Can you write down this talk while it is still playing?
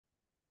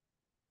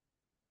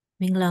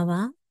မင်္ဂလာပါ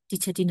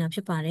teacher Tina ဖြ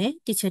စ်ပါတယ်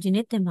teacher ဒီ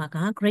နေ့သင်ပါက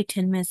grade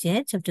 10 maths ရဲ့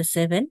chapter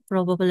 7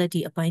 probability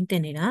အပိုင်းသ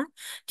င်နေတာ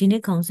ဒီ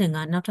နေ့ခေါင်းစဉ်က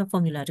နောက်ထပ်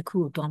formula တစ်ခု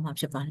ကိုတွားမှာ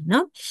ဖြစ်ပါတယ်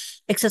နော်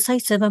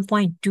exercise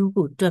 7.2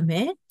 ကိုတွက်မ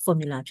ယ်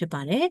formula ဖြစ်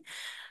ပါတယ်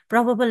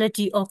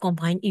probability of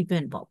combined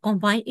event ပေါ့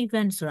combined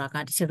event ဆိုတာက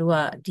တချို့က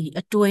ဒီ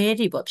အတွဲ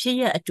တွေပေါ့ဖြစ်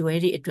ရအတွဲ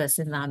တွေအတွက်စ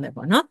ဉ်းစားမယ်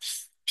ပေါ့နော်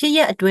ဖြစ်ရ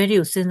အတွဲတွေ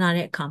ကိုစဉ်းစား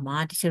တဲ့အခါမှာ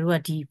တချို့က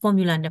ဒီ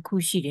formula နှစ်ခု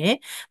ရှိတယ်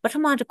ပထ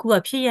မတစ်ခုက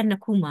ဖြစ်ရနှ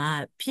စ်ခုမှာ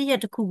ဖြစ်ရ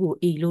တစ်ခုကို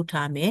A လို့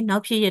ထားမယ်နော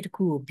က်ဖြစ်ရတစ်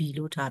ခုကို B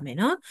လို့ထားမယ်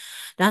နော်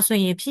ဒါဆို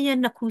ရင်ဖြစ်ရ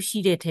နှစ်ခုရှိ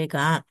တဲ့ထဲက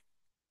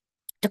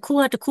တစ်ခု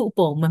ကတစ်ခုအ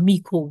ပေါ်မမိ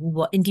ခိုဘူး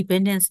ပေါ့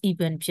independence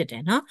event ဖြစ်တ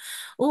ယ်နော်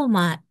ဥပ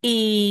မာ A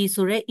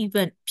ဆိုတဲ့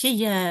event ဖြစ်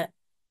ရ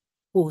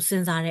ကိုစ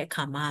ဉ်းစားတဲ့အ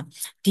ခါမှာ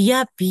ဒီက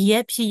B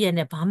ရဲ့ဖြစ်ရ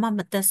နဲ့ဘာမှမ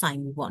သက်ဆိုင်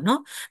ဘူးပေါ့နော်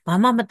ဘာ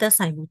မှမသက်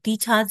ဆိုင်ဘူးတီး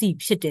ခြားစီ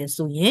ဖြစ်တယ်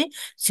ဆိုရင်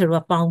ကျ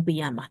တော့ပေါင်းပေး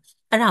ရမှာ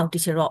အဲ့ဒါကိုတ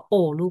ချို့တော့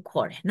all လို့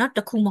ခေါ်တယ်နော်တ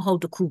စ်ခုမဟုတ်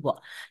တစ်ခုပေါ့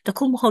တစ်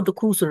ခုမဟုတ်တစ်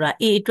ခုဆိုတာ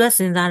A အတွက်စ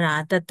ဉ်းစားတာ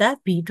တသက်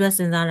B အတွက်စ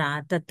ဉ်းစားတာ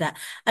တသက်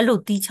အဲ့လို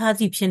တီးခြား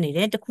စီဖြစ်နေတ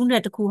ယ်တစ်ခု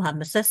နဲ့တစ်ခုဟာ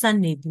မဆက်ဆက်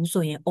နေဘူး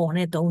ဆိုရင် all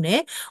နဲ့သုံးတယ်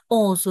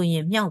all ဆိုရ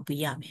င်မြောက်ပေး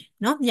ရမယ်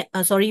နော်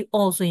sorry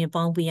all ဆိုရင်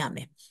ပေါင်းပေးရမ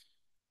ယ်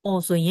all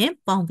ဆိုရင်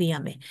ပေါင်းပေးရ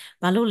မယ်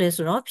ဘာလို့လဲ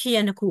ဆိုတော့ဖြစ်ရ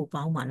နှစ်ခုကို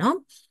ပေါင်းပါနော်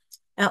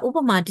ဥပ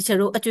မာတချို့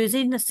တို့အကျွေးစိ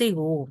တ်နှစ်စိတ်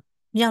ကို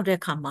မြောက်တဲ့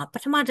အခါမှာပ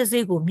ထမတစ်စိ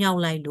တ်ကိုမြောက်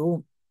လိုက်လို့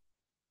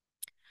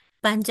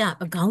ပန်းကြ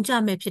ခေါင်းကြ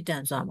မဲ့ဖြစ်တ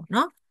န်စွမ်းပေါ့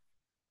နော်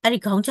အဲ့ဒီ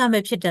ခေါင်းကြ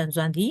မဲ့ဖြစ်တန်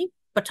စွမ်းဒီ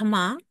ပထမ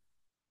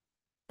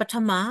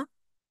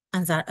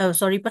answer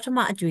sorry ပထမ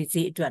အကျွေး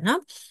စိတ်အတွက်နော်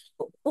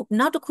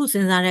နောက်တစ်ခုစ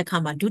ဉ်းစားတဲ့အခါ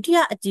မှာဒုတိယ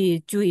အ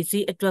ကျွေးစိ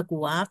တ်အတွက်ကို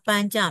ပ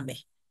န်းကြမယ်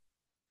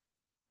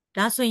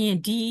ဒါဆိုရင်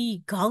ဒီ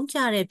ခေါင်းကြ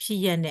တဲ့ဖြစ်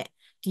ရက်နဲ့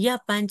ဒီက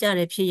ပန်းကြ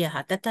တဲ့ဖြစ်ရက်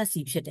ဟာတသက်စီ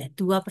ဖြစ်တယ်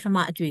သူကပထမ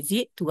အကျွေးစီ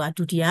သူက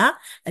ဒုတိယ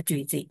အ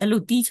ကျွေးစီအဲ့လို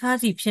တီးခြား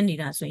စီဖြစ်နေ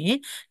တာဆိုရင်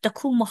တစ်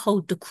ခုမဟု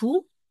တ်တစ်ခု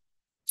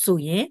ဆို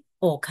ရင်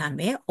အော်ခံမ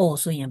ယ်အော်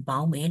ဆိုရင်ပေါ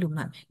င်းမယ်လို့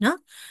မှတ်မယ်နော်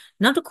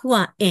နောက်တစ်ခုက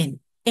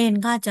n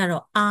ကကြ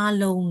တော့အား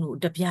လုံးလို့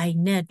တပြိုင်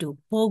နက်တို့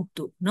both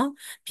တို့နော်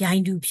ပြိုင်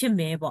တူဖြစ်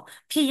မယ်ပေါ့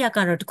ဖြစ်ရက်က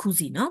တော့တစ်ခု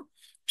စီနော်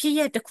ဖြစ်ရ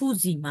က်တစ်ခု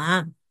စီမှာ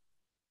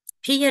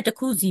ဖြစ်ရက်တစ်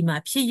ခုစီမှာ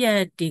ဖြစ်ရက်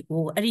တွေ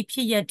ကိုအဲ့ဒီဖြ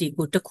စ်ရက်တွေ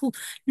ကိုတစ်ခု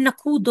နှစ်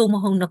ခုသို့မ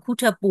ဟုတ်နှစ်ခု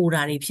ထပ်ပို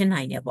တာတွေဖြစ်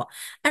နိုင်တယ်ပေါ့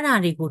အဲ့ဒါ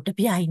တွေကိုတ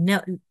ပြိုင်န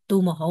က်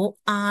သို့မဟုတ်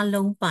အား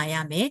လုံးပါရ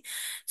မယ်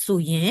ဆို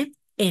ရင်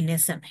n နဲ့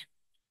ဆက်မယ်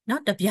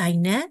နော်တပြိုင်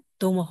နက်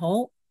သို့မဟု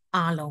တ်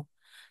အားလုံး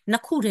နှ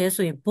စ်ခုတည်း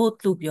ဆိုရင် both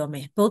လို့ပြောမ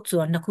ယ် both ဆို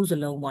တော့နှစ်ခုစ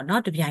လုံးပေါ့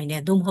နော်တပြိုင်န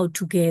က်သို့မဟုတ်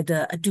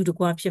together အတူတ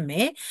ကွဖြစ်မ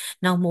ယ်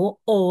နောက်မို့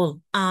all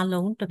အား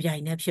လုံးတပြို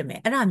င်နက်ဖြစ်မယ်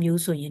အဲ့ဒါ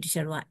မျိုးဆိုရင်တ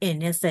ချို့က n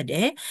နဲ့ဆက်တ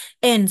ယ်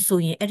n ဆို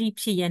ရင်အဲ့ဒီ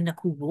ဖြစ်ရနှစ်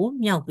ခုကို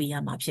မြောက်ပေးရ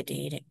မှာဖြစ်တ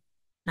ယ်တဲ့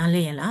နားလ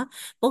ည်ရလား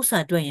ပု္ပ္ပစာ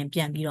တွေ့ရင်ပြ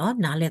န်ပြီးတော့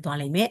နားလည်သွား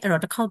လိမ့်မယ်အဲ့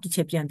တော့တစ်ခေါက်တစ်ချ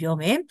က်ပြန်ပြော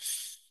မယ်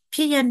ဖြ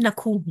စ်ရနှစ်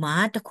ခုမှာ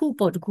တစ်ခု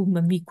ပေါ်တစ်ခုမ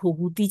မိခို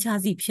ဘူးတီးခြား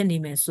စီဖြစ်နေ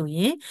မယ်ဆိုရ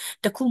င်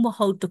တစ်ခုမ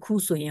ဟုတ်တစ်ခု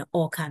ဆိုရင်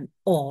all ခံ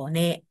all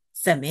နဲ့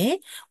ဆက်မယ်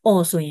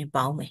all ဆိုရင်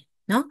ပေါင်းမယ်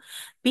နော်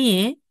ပြီးရ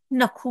င်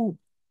နှစ်ခု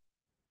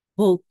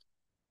both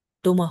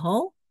တို့မဟု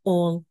တ်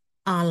all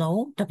အား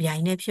လုံးတပြို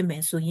င်တည်းဖြစ်မ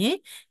ယ်ဆိုရင်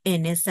n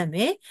နဲ့ဆက်မ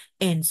ယ်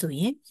n ဆို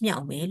ရင်မြော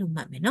က်မယ်လို့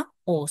မှတ်မယ်နော်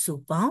all ဆို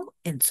ပေါင်း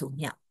n ဆို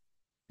မြောက်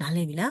နားလ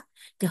ည်ပြီလား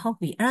ကဲဟုတ်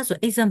ပြီအဲ့ဒါဆို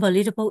example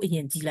လေးတစ်ပုဒ်အရ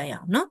င်ကြည့်လိုက်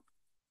အောင်နော်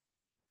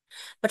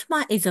ပထမ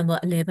example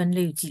 11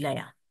လေးကိုကြည့်လိုက်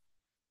အောင်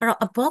အဲ့တော့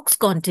a box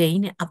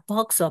contain a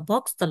box ဆို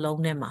box တစ်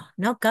လုံးထဲမှာ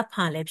နော်ကပ်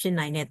ဖာလည်းဖြစ်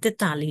နိုင်တယ်တစ်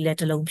တာလေးလည်း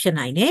တစ်လုံးဖြစ်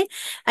နိုင်တယ်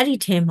အဲ့ဒီ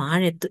ထဲမှာ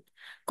တဲ့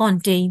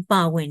contain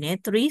ပါဝင်တယ်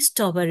3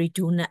 strawberry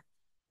donut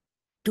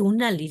ဒို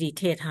နတ်လေးတွေ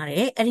ထည့်ထားတ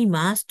ယ်အဲ့ဒီ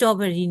မှာ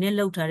strawberry နဲ့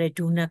လုပ်ထားတဲ့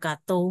ဒိုနတ်က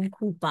3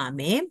ခုပါ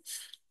မယ်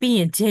ပြီးရ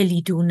င် jelly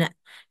donut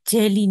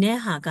jelly နဲ့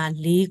ဟာက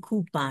4ခု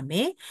ပါမ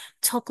ယ်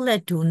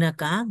chocolate donut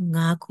က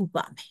5ခု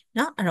ပါမယ်เน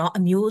าะအဲ့တော့အ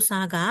မျိုးအ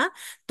စားက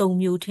3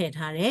မျိုးထည့်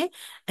ထားတယ်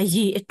အ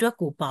ရေအတွက်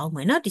ကိုပေါင်းမ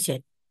ယ်เนาะဒီချက်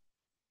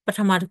ပထ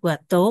မတစ်ခုက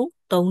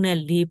3နဲ့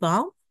4ပေါ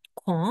င်း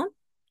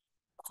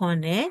ခွန်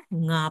နဲ့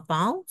5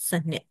ပေါင်း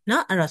12เนา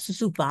ะအဲ့တော့စု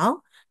စုပေါင်း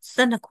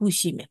12ခု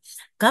ရှိမယ်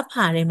ဂတ်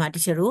ဖာထဲမှာတ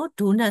ချို့တို့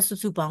ဒိုနတ်စု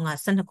စုပေါင်းက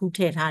12ခုထ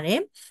ည့်ထားတယ်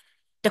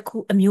တစ်ခု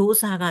အမျိုးအ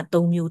စားက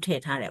3မျိုးထ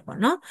ည့်ထားတယ်ပေါ့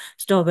နော်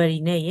စတော်ဘယ်ရီ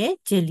နဲ့ရယ်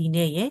ဂျယ်လီ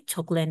နဲ့ရယ်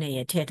ချောကလက်နဲ့ရ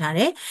ယ်ထည့်ထားတ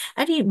ယ်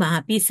အဲ့ဒီမှာ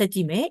ပြီးဆက်ကြ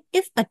ည့်မယ်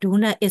if a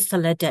donut is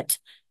selected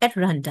at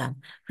random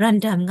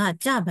က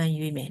ကြပန်း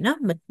ရွေးမယ်နော်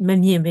မ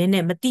မြင်ဘဲ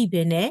နဲ့မသိ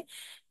ဘဲနဲ့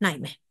နိုင်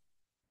မယ်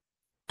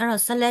အဲ့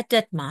တော့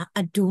selected မှာ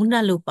a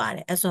donut လို့ပါတ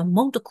ယ်အဲ့ဆို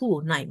မုန့်တစ်ခု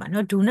ကိုနိုင်ပါ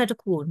နော် donut တစ်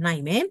ခုကိုနို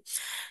င်မယ်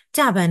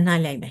ကြပန်းနို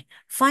င်လိုက်မယ်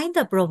find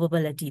the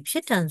probability ဖြ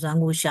စ်တန်စွမ်း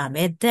ကိုရှာမ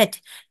ယ် that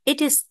it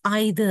is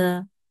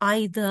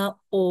either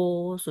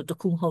or ဆိုတစ်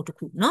ခုမဟုတ်တစ်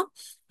ခုเนาะ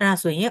အဲ့ဒါ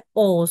ဆိုရင်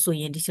or ဆို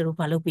ရင်ဒီလို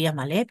ဘာလုပ်ပေးရ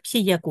မှာလဲဖြ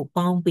စ်ရက်ကို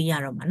ပေါင်းပေးရ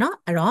တော့မှာเนาะ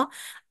အဲ့တော့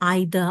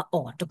either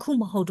or တစ်ခု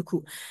မဟုတ်တစ်ခု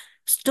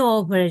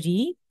strawberry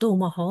တို့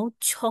မဟုတ်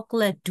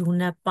chocolate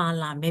donut ပါ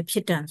လာမယ်ဖြ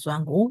စ်တန်စွ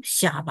မ်းကို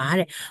ရှာပါ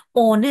တဲ့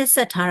or နဲ့ဆ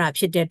က်ထားတာ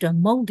ဖြစ်တဲ့အတွက်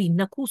မုန့်ဒီ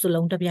နှစ်ခုစ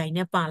လုံးတစ်ပြိုင်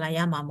နဲ့ပါလာရ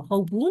မှာမဟု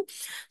တ်ဘူး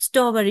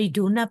strawberry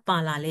donut ပါ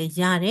လာလဲ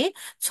ရတယ်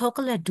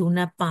chocolate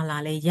donut ပါလာ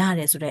လဲရတ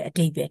ယ်ဆိုတဲ့အ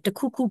ဓိပ္ပာယ်တစ်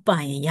ခုခုပါ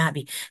ရင်ရ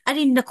ပြီအဲ့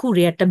ဒီနှစ်ခု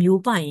တွေကတစ်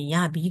မျိုးပါရင်ရ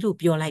ပြီလို့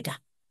ပြောလိုက်တာ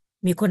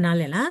မိခွန်းနား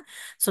လဲလား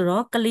ဆို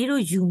တော့ကလေး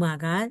တို့ယူမှာ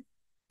က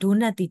ဒို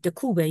နတ်ဒီတစ်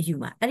ခုပဲယူ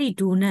မှာအဲ့ဒီ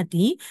ဒိုနတ်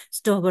ဒီစ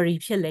တော်ဘယ်ရီ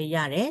ဖြစ်လဲရ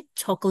တယ်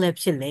ချောကလက်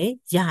ဖြစ်လဲ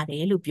ရတ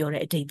ယ်လို့ပြော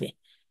တဲ့အဓိပ္ပာယ်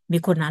မေ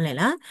ခွန်းနားလဲ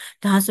လား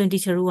ဒါဆိုရင်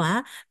teacher တို့က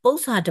ပု္ပ္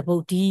ပစာတစ်ပု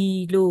ဒ်ဒီ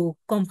လို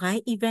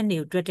combine event တွေ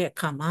ကိုတွေ့တဲ့အ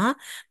ခါမှာ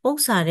ပု္ပ္ပ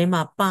စာထဲ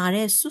မှာပါ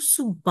တဲ့စု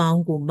စုပေါင်း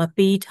ကိုမ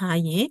ပေးထား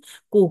ရင်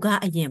ကိုက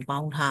အရင်ပေါ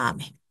င်းထားရ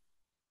မယ်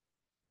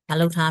ဘာ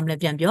လို့ထားမလဲ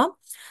ပြန်ပြော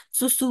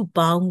စုစု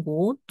ပေါင်း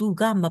ကိုသူ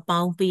ကမပေါ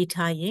င်းပေး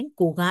ထားရင်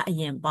ကိုကအ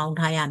ရင်ပေါင်း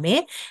ထားရမ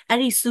ယ်အဲ့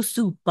ဒီစု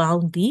စုပေါ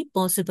င်းဒီ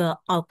possible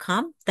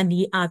outcome တန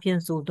ည်းအားဖြင့်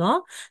ဆိုတော့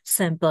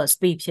sample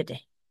space ဖြစ်တ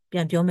ယ်ပြ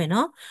န်ပြောမယ်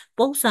နော်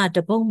ပု္ပ္ပစာတ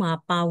စ်ပုဒ်မှာ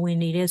ပါဝင်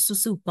နေတဲ့စု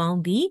စုပေါင်း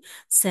ဒီ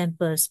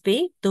sample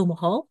space သို့မ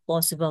ဟုတ်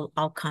possible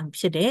outcome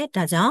ဖြစ်တယ်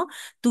ဒါကြောင့်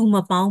သူမ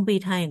ပေါင်း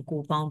ပေးထားရင်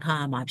ကိုပေါင်း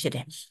ထားရမှာဖြစ်တ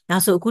ယ်ဒါ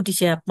ဆိုအခု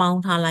teacher ပေါ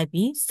င်းထားလိုက်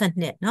ပြီး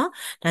12နော်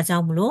ဒါကြော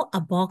င့်မလို့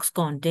a box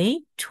contain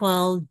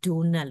 12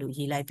 donut လို့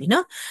ရေးလိုက်ပြီ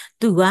နော်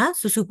သူက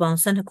စုစုပေါင်း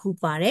12ခု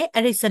ပါတယ်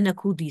အဲ့ဒီ12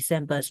ခုဒီ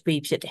sample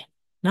space ဖြစ်တယ်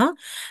နော်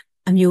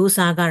အမျိုးအ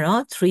စားက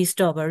တော့3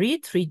 strawberry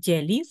 3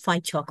 jelly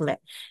 5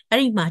 chocolate အဲ့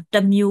ဒီမှာတ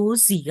စ်မျိုး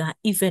စီက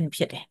even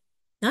ဖြစ်တယ်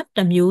နော်တ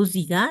စ်မျိုး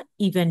စီက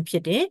even ဖြ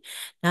စ်တယ်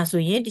ဒါ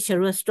ဆိုရင် teacher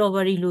တို့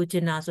strawberry လိုချ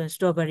င်တာဆိုရင်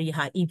strawberry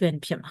ဟာ even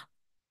ဖြစ်မှာ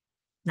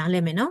နားလ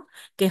ည်မယ်နော်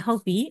ကဲဟု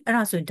တ်ပြီအဲ့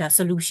ဒါဆိုရင်ဒါ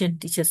solution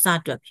teacher စ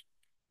တွက်ပြီ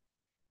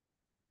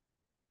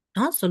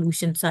နော်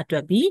solution စတွ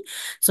က်ပြီ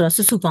ဆိုတော့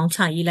စုစုပေါင်းချ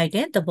ရေးလိုက်တ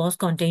ယ် the box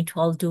contain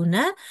 12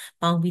 donut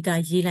ပေါင်းပြီး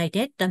သားရေးလိုက်တ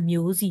ယ်တစ်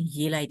မျိုးစီ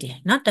ရေးလိုက်တယ်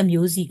နော်တစ်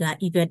မျိုးစီက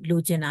even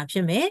လိုချင်တာဖြ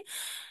စ်မယ်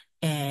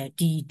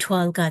ဒီ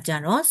12ကကြ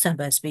တော့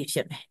sample space ဖြ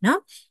စ်မယ်နော်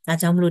ဒါ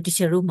ကြောင့်မလို့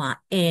teacher တို့မှာ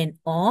n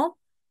of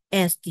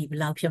s ဒီဘယ်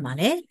လောက်ဖြစ်မှာ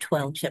လဲ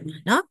12ဖြစ်မှာ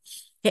နော်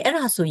ကဲအဲ့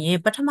ဒါဆိုရင်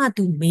ပထမ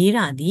သူမေး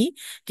တာဒီ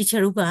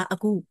teacher တို့ကအ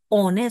ခု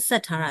on နဲ့ဆ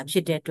က်ထားတာဖြ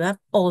စ်တဲ့အတွက်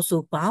or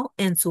ဆိုပေါင်း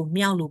and ဆို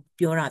မြောက်လို့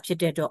ပြောတာဖြစ်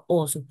တဲ့အတွက်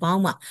or ဆိုပေါ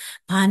င်းမှာ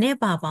ဘာနဲ့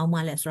ပါပေါင်း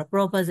မှာလဲဆိုတော့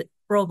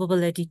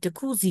probability တစ်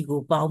ခုစီ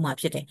ကိုပေါင်းမှာ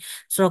ဖြစ်တယ်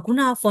ဆိုတော့ခု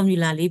န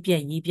formula လေးပြ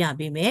န်ရေးပြ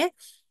ပေးမယ်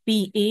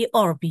PA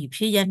or B ဖြ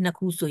စ်ရနှစ်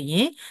ခုဆိုရ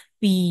င်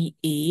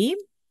PA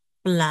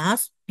plus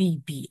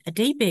BB အ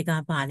တိတ်ဘယ်က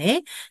ပါလဲ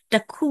တ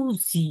စ်ခု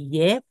စီ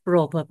ရဲ့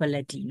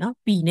probability เนาะ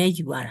P နဲ့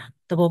ယူရတာ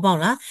သဘောပေါက်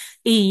လား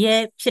A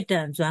ရဲ့ဖြစ်တ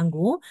န်စွမ်း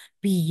ကို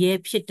B ရဲ့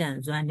ဖြစ်တန်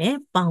စွမ်းနဲ့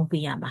ပေါင်း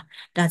ပေးရမှာ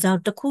ဒါကြော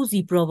င့်တစ်ခုစီ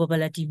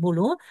probability မို့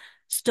လို့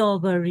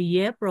strawberry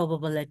ရဲ့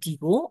probability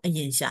ကိုအရ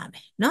င်ရှာမ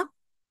ယ်เนาะ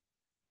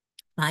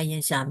ဘာအရ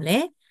င်ရှာမလဲ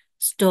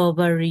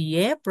strawberry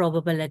ရဲ့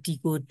probability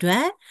ကိုတွ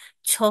က်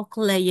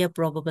chocolate ရဲ့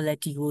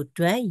probability ကို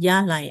တွက်ရ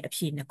လာရင်အ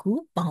ဖြေနှစ်ခု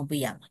ပေါင်း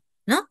ပေးရမှာ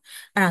နော်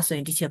အဲ့ဒါဆိုရ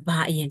င်ဒီချက်ဘာ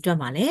အရင်တွက်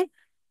မှာလဲ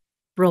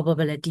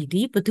probability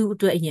ဒီဘယ်သူအ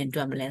တွက်အရင်တွ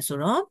က်မလဲဆို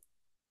တော့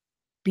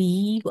B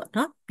ပေါ့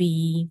နော် B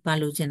ဘာ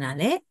လို့ချင်တာ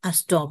လဲ a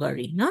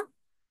strawberry နော်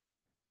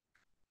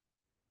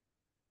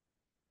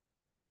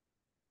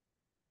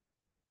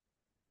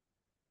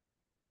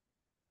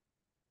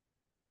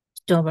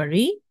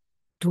strawberry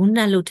ဒုန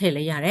တ်လို့ထည့်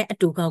လဲရတယ်အ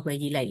တူကောက်ပဲ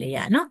ရေးလိုက်လဲရ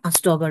နော် a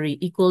strawberry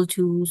equal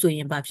to ဆိုရ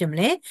င်ဘာဖြစ်မ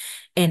လဲ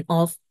n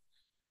of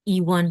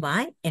E1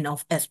 by n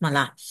of s မ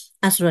လား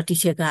အဲ့ဆိုတော့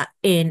teacher က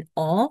n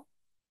of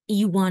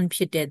E1 ဖြ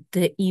စ်တဲ့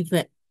the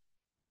even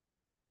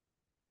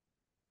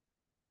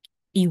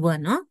E1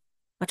 နော်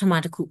ပထမ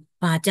တစ်ခု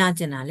ဘာကြ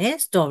ကျင်တာလဲ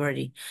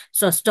strawberry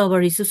ဆိုတော့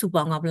strawberry စုစု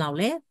ပေါင်းကဘယ်လောက်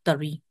လဲ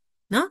3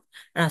နော်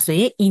အဲ့ဒါဆို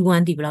ရင်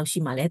E1 ဒီဘယ်လောက်ရှိ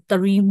မှာလဲ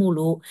3မို့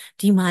လို့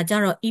ဒီမှာကျ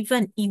တော့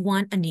even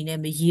E1 အနေနဲ့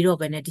မရေးတော့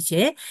ဘဲနဲ့ဒီချ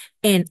က်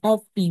n of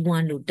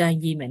E1 လို့တိုင်း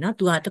ရေးမယ်နော်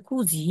သူကတစ်ခု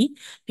စီ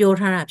ပြော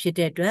ထားတာဖြစ်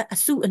တဲ့အတွက်အ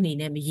စုအနေ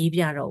နဲ့မရေး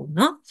ပြတော့ဘူး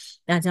နော်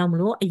ဒါကြောင့်မ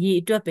လို့အရေး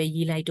အတွက်ပဲ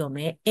ရေးလိုက်တော့မ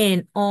ယ် n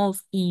of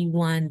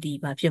E1 ဒီ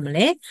ဘာဖြစ်မ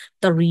လဲ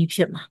3ဖြ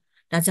စ်မှာ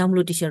ဒါကြောင့်မ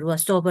လို့ teacher တို့က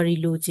strawberry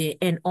လို့ချင်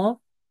n of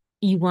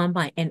E1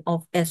 by n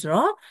of s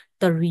တော့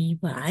3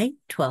 by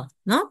 12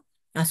နော်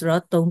အဲ့ဆို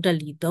တော့3တက်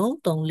လီ3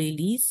 3လေး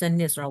လီစန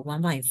စ်ဆိုတော့1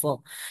 by 4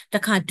တ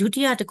ခါဒု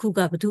တိယတစ်ခုက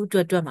ဘယ်သူအတွ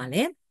က်တွက်မှာ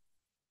လဲ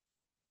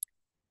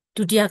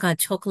ဒုတိယက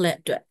chocolate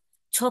အတွက်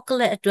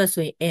chocolate အတွက်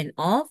ဆိုရင် n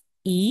of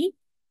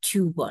E2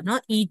 ပေါ့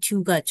နော် E2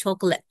 က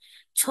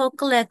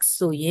chocolate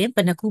ဆိုရင်ဘ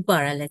ယ်နှခုပါ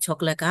ရလဲ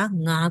chocolate က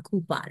5ခု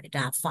ပါတယ်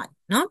ဒါ5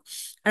နော်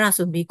အဲ့ဒါ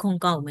ဆိုမေးခွန်း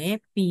ကောက်မယ်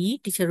P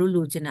teacher တို့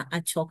လိုချင်တာအ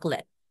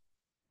chocolate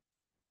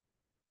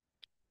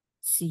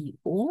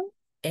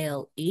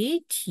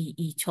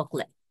COLATE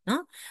chocolate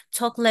နော်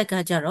chocolate က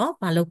ကြတော့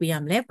မလုပ်ပေးရ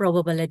မလဲ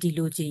probability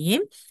လို့ချင်ရ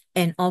င်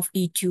n of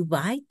E2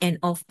 by n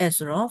of s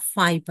ဆိုတော့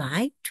5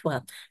 by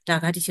 12ဒါ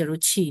က teacher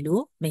တို့ခြေ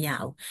လို့မရ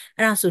ဘူး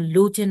အဲ့ဒါဆို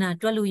လိုချင်တာ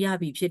တွက်လို့ရ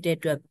ပြီဖြစ်တဲ့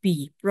အတွက် B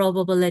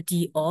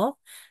probability of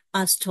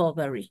a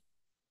strawberry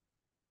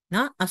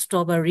နော် a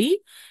strawberry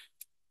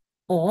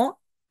or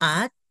a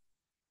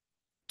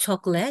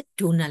chocolate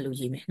donut လို့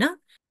ရေးမယ်နော်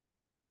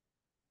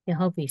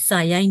ဟုတ်ပြီစာ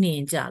ရိုက်နေ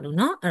ကြလို့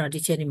เนาะအဲ့တော့ဒီ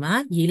ချက်ဒီမှာ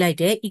ရေးလိုက်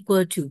တယ်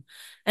equal to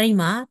အဲ့ဒီ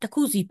မှာတစ်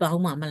ခုစီပေါ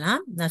င်းမှာမလား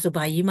ဒါဆို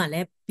ဘာရေးမှာ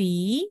လဲ P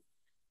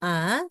a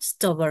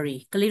strawberry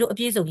ကလေးတို့အ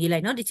ပြည့်စုံရေးလို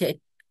က်เนาะဒီချက်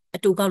အ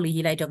တူကောက်လေး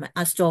ရေးလိုက်တော့မယ်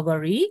a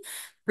strawberry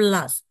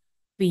plus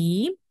P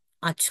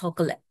a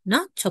chocolate เนา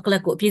ะ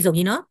chocolate ကိုအပြည့်စုံ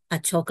ရေးเนาะ a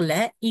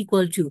chocolate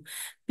equal to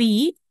P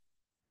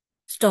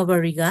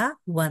strawberry က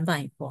1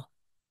 by 4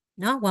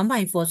နော်1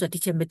 by 4ဆိုတော့ဒီ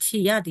ချက်မချေ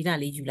ရသေးတာ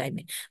လေးယူလိုက်မ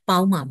ယ်ပေါ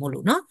င်းမှာမို့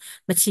လို့နော်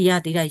မချေရ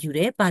သေးတာယူတ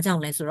ယ်ဘာကြော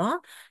င့်လဲဆိုတော့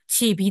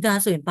ခြေပြီးသား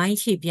ဆိုရင်ပိုင်း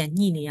ခြေပြန်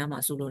ညှိနေရမှာ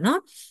ဆိုလို့နော်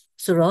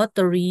ဆိုတော့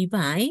3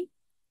 by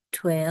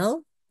 12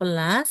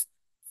 plus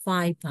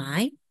 5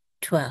 by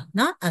 12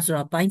နော်အဲ့ဆို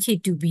တော့ပိုင်းခြေ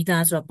2ပြီး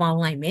သားဆိုတော့ပေါင်း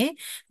လိုက်မယ်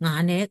9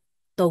နဲ့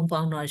3 3ပေါ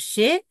င်းတော့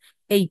8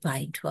 8 by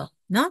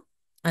 12နော်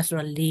အဲ့ဆို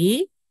တော့4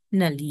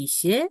 2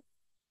 4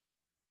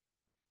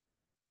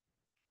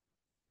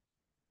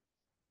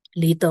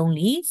 8 4 3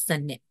 4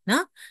 12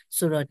နော်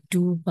ဆိုတော့2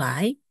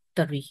 by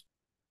 3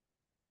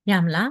ရ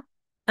မလား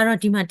အဲ့တော့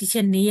ဒီမှာတီချ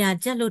က်နေရာ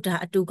ကျက်လို့ဒါ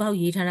အတူကောက်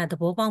ရေးထားတာသ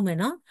ဘောပေါက်မယ်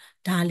နော်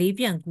ဒါလေး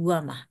ပြန်ကူရ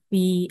မှာ B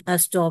a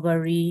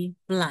strawberry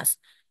plus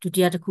ဒုတိ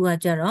ယတစ်ခုက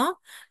ကျတော့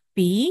B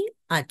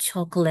a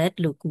chocolate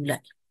လို့ကူလို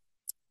က်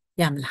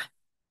ရမလား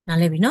နား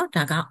လည်ပြီနော်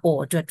ဒါက or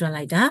အတွက်တွက်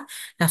လိုက်တာ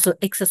ဒါဆို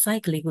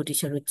exercise ကလေးကိုတီ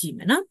ချက်တို့ကြည့်မ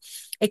ယ်နော်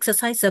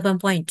exercise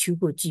 7.2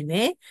 ကိုကြည့်မ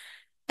ယ်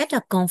at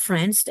a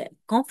conference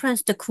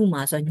တစ်ခု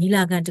မှာဆိုညီ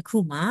လာခံတစ်ခု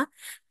မှာ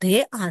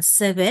there are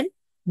 7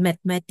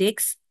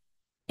 mathematics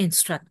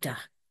instructor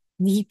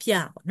နီးပြ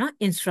ပေါ့နော်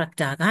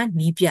instructor က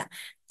နီးပြ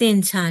သင်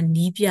ချာ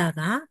နီးပြက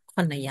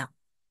9ယောက်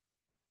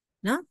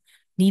နော်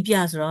နီးပြ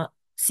ဆိုတော့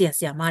ဆ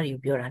ရာမတွေ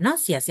ကိုပြောတာနော်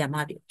ဆရာမ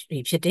တွေ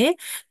ဖြစ်တယ်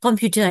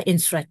computer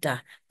instructor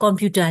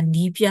computer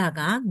နီးပြ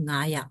က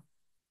9ယောက်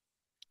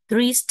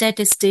 3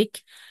 statistic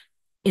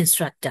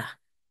instructor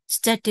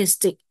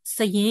statistic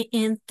စာရင်းအ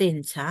င်းသင်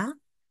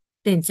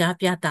ကြား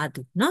ပြတာ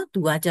သူเนาะသူ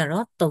ကကြ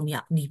တော့3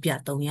ယောက်နီးပြ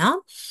3ယောက်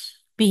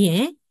ပြီးရ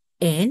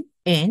င်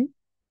n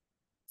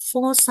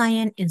for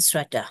science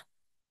instructor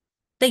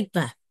သိပ္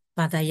ပံ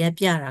ဘာသာရပ်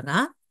ပြတာက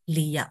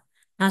4ယောက်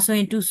ဒါဆိုရ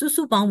င်သူစု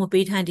စုပေါင်းမ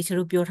ပေးထိုင်တ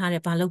ချို့ပြောထားတ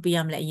ယ်ဘာလုပ်ပေးရ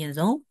မလဲအရင်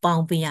ဆုံးပေါ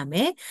င်းပေးရမ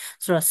ယ်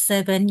ဆိုတော့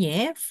7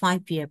ရဲ့5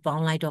ရဲ့ပေါ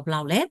င်းလိုက်တော့ဘယ်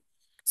လောက်လဲ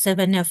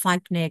7နဲ့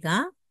5နဲ့က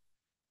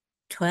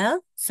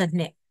12 12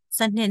နဲ့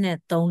3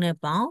နဲ့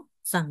ပေါင်း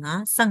15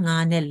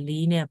 15နဲ့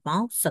4နဲ့ပေါ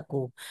င်း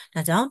19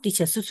ဒါကြောင့်တီ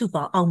ချာစုစု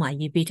ပေါင်းအောက်မှာ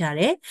ရေးပေးထား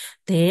တယ်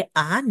there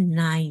are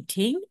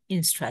 19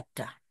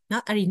 instructor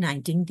နော်အဲ့ဒီ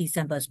19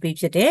 December space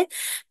ဖြစ်တယ်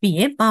ပြီးရ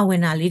င်ပါဝ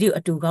င်တာလေးတွေ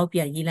အတူကောက်ပြ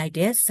န်ရေးလိုက်တ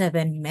ယ်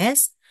7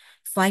 math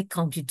 5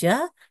 computer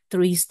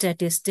 3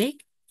 statistic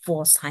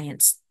 4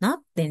 science နော်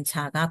သင်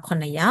ချာက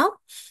9ယောက်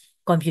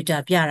computer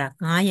ပြတာ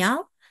9ယော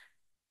က်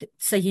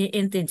စာရင်းအ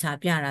င်းသင်ချာ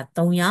ပြတာ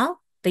3ယောက်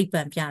သိပ္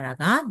ပံပြတာ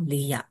က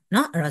4ယောက်เน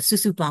าะအဲ့တော့စု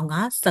စုပေါင်းက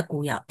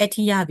19ယောက်အ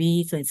ထိရပြီ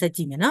ဆိုရင်စက်ကြ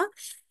ည့်မယ်နော်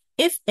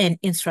if an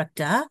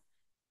instructor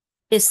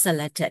is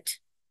selected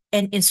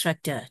an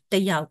instructor တ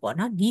ယောက်ပေါ့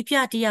နော်နီးပြ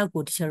တယောက်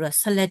ကိုတချို့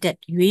selected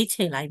ရွေးချ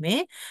ယ်လိုက်မ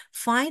ယ်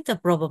find the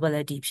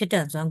probability ဖြစ်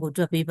တဲ့စွမ်းကို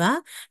တွက်ပေးပါ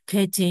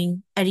getting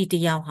အဲ့ဒီတ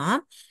ယောက်ဟာ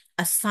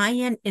a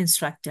science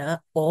instructor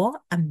or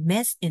a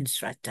math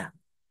instructor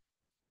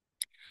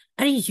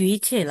အဲ့ဒီရွေး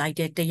ချယ်လိုက်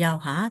တဲ့တယောက်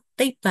ဟာ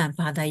သိပ္ပံ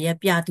ဘာသာရပ်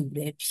ပြသူလ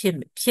ည်းဖြ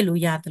စ်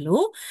လို့ရတယ်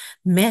လို့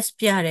math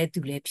ပြတဲ့သူ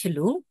လည်းဖြစ်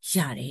လို့ရ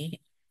တယ်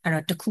အဲ့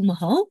တော့တစ်ခုမ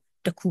ဟုတ်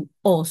တစ်ခု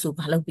all ဆို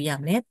ဘာလုပ်ပေးရ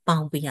မလဲပေါ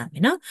င်းပေးရမ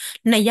ယ်နော်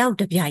နှစ်ယောက်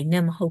တစ်ပြိုင်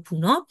နဲ့မဟုတ်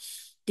ဘူးနော်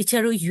တ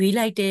ချို့ရွေး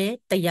လိုက်တဲ့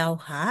တယောက်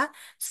ဟာ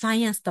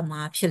science သ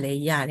မားဖြစ်လဲ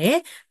ရတယ်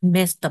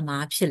math သ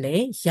မားဖြစ်လဲ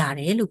ရတ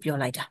ယ်လို့ပြော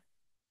လိုက်တာ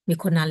မေ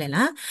ခွန်းနားလဲ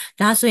လား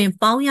ဒါဆိုရင်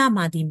ပေါင်းရ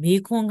မှာဒီမေ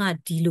ခွန်းက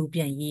ဒီလိုပြ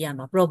န်ရေးရ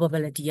မှာ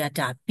probability က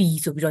ဒါ p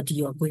ဆိုပြီးတော့ဒီ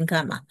ရောခွင်းခ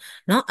တ်မှာ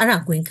เนาะအဲ့ဒါ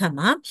ခွင်းခတ်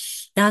မှာ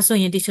ဒါဆို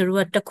ရင်တချို့က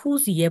တစ်ခု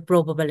စီရဲ့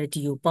probability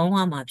ကိုပေါင်းရ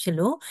မှာဖြစ်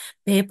လို့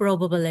ဘယ်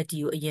probability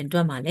ကိုအရင်တွ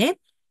က်မှာလဲ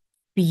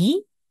b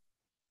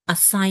a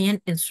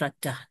science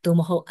instructor သို့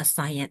မဟုတ် a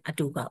science အ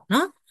တူကောက်เน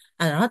าะ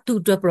အဲ့တော့သူ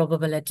အတွက်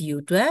probability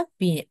ကိုတွက်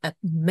ပြီးရင်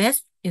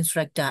math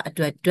instructor အ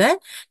တွက်တွ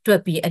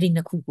က်ပြီးအဲ့ဒီ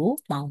နှစ်ခုကို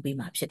ပေါင်းပေး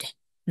မှာဖြစ်တယ်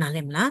နားလ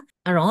ည်မလား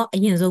အဲ့တော့အ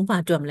ရင်ဆုံးဘာ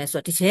တွက်မလဲဆို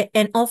တော့ဒီချက်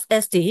n of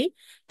s တွေ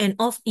n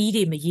of e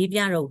တွေမရေးပြ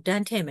တော့တ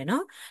န်းထည့်မယ်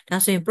နော်ဒါ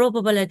ဆိုရင်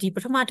probability ပ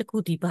ထမတစ်ခု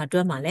ဒီဘာတွ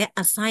က်မှာလဲ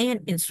a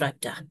science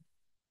instructor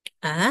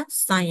a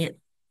science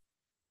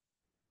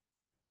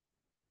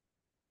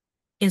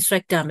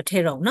instructor မထ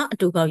ည့်တော့ဘူးเนาะအ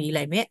တူကောက်ရေး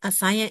လိုက်မယ် a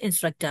science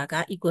instructor က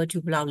equal to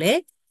ဘယ်လောက်လဲ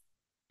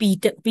p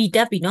တ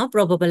က်ပြီเนาะ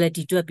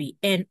probability တွက်ပြီး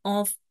n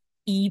of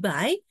e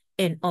by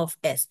n of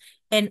s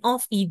n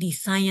of e ဒီ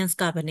science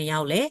ကဘယ်နှ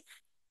ယောက်လဲ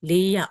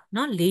4ယောက်เน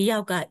าะ4ယော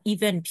က်က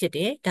event ဖြစ်တ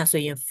ယ်ဒါ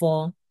ဆိုရင်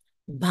4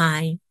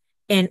 by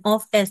n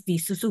of s ဒီ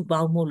စုစုပေါ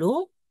င်းမို့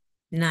လို့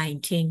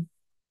19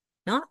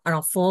เนาะအဲ့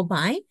တော့4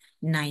 by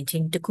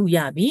 19တခုရ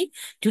ပြီ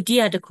ဒုတိ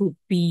ယတစ်ခု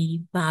p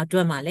ဘာအတွ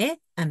က်မှာလဲ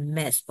a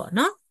mass ပေါ့เ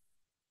นาะ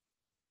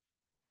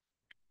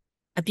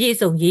အပြည့်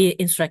စုံရေး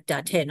instructor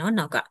ထဲเนาะ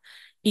နောက်က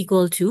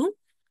equal to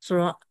ဆို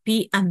တော့ be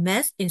a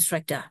math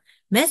instructor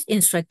math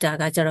instructor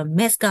ကကျတော့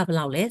math ကဘယ်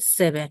လောက်လဲ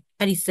7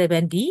အဲ့ဒီ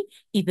7ဒီ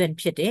event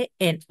ဖြစ်တဲ့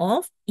n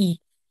of e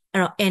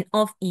အဲ့တော့ n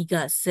of e က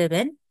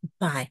7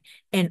 by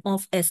n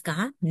of s က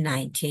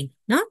19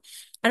เนาะ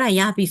အဲ့ဒါ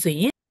ရပြီဆို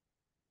ရင်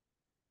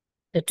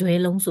တွဲ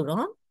လုံးဆို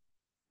တော့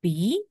b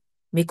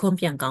မေခွန်း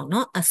ပြန်ကောင်းเน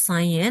าะ a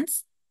science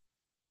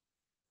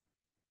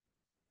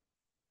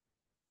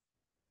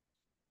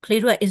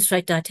clear တို့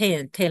instructor ထ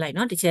ည့်လိုက်เน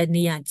าะဒီချက်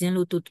နေရချင်း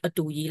လို့သူအ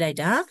တူရေးလိုက်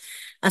တာ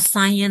a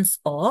science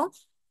or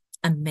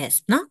a math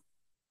เนาะ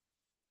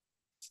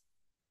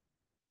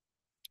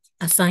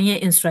a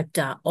science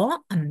instructor or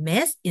a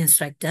math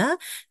instructor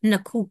နှ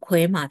စ်ခု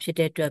ခွဲမှာဖြစ်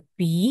တဲ့အတွက် B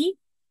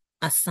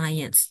a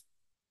science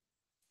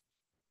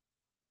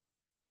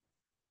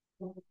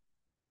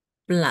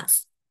plus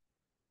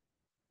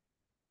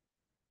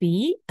B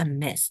a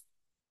math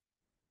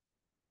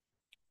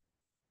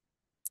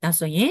ဒါ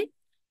ဆိုရင်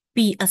B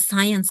a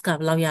science ကဘ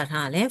ယ်လောက်ရ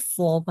ထားလဲ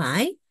4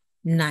 by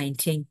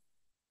 19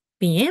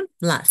ပြီးရင်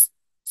plus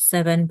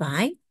 7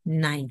 by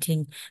 19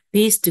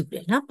 base တူတ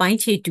ယ်နော်ပိုင်း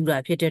ခြေတူတာ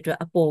ဖြစ်တဲ့အတွက်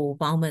အပေါ်ကို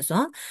ပေါင်းမယ်ဆို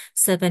တော့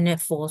7နဲ့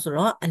4ဆို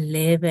တော့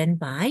11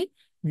 by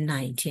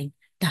 19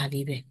ဒါ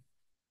လေးပဲ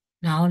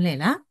နားလဲ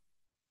လား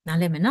နား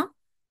လဲမယ်နော်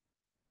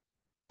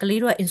ကလေး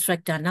တို့က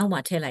instructor နောက်မှာ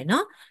ထည့်လိုက်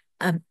နော်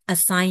a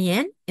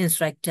science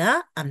instructor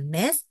a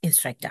math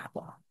instructor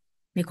ပေါ့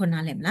မိခွန်း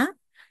နားလဲမလား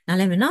နား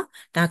လဲမယ်နော်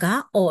ဒါက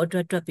or အတွ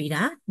က်တွက်ပြီး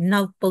တာ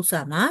နောက်ပုဒ်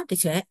စာမှာတစ်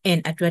ချက် n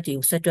အတွက်တွေ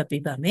ကိုဆက်တွက်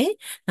ပေးပါမယ်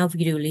နောက်ဗီ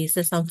ဒီယိုလေးဆ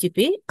က်ဆောင်ကြည့်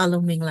ပေးအား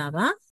လုံးမင်္ဂလာပါ